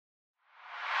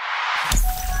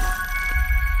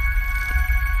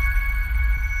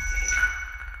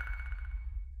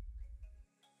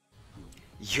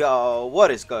Yo,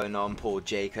 what is going on, Paul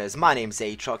Jakers? My name's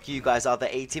A-Truck. You guys are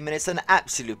the 80 minutes. An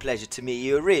absolute pleasure to meet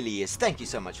you. It really is. Thank you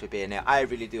so much for being here. I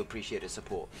really do appreciate the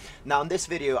support. Now, in this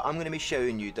video, I'm going to be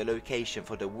showing you the location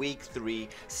for the Week 3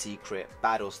 Secret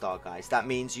Battle Star, guys. That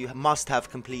means you must have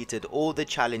completed all the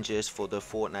challenges for the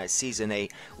Fortnite Season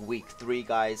 8 Week 3,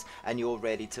 guys. And you're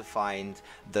ready to find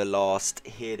the last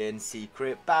hidden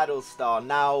Secret Battle Star.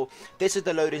 Now, this is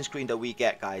the loading screen that we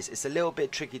get, guys. It's a little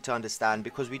bit tricky to understand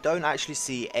because we don't actually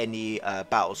see any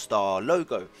Battlestar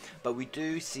logo, but we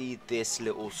do see this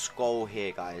little skull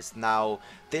here, guys. Now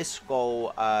this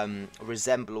skull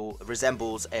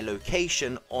resembles a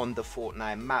location on the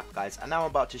Fortnite map, guys, and now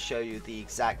I'm about to show you the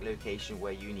exact location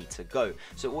where you need to go.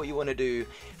 So what you want to do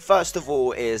first of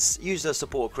all is use the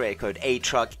support creator code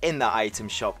ATRUCK in the item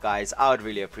shop, guys. I would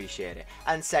really appreciate it.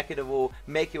 And second of all,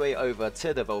 make your way over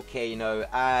to the volcano,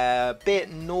 a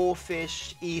bit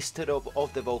northish east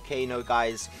of the volcano,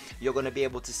 guys. You're going to be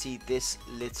able to see this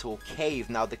little cave.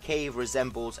 Now the cave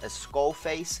resembles a skull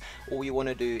face. All you want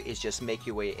to do is just make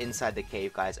your way inside the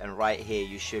cave, guys, and right here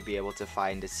you should be able to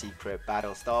find the secret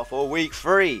battle star for week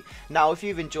 3. Now if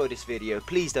you've enjoyed this video,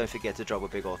 please don't forget to drop a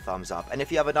big old thumbs up, and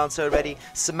if you haven't done so already,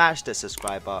 smash the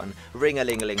subscribe button,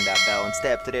 ring-a-ling-a-ling that bell, and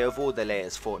stay up to date with all the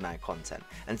latest Fortnite content.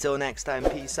 Until next time,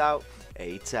 peace out,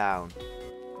 A-Town.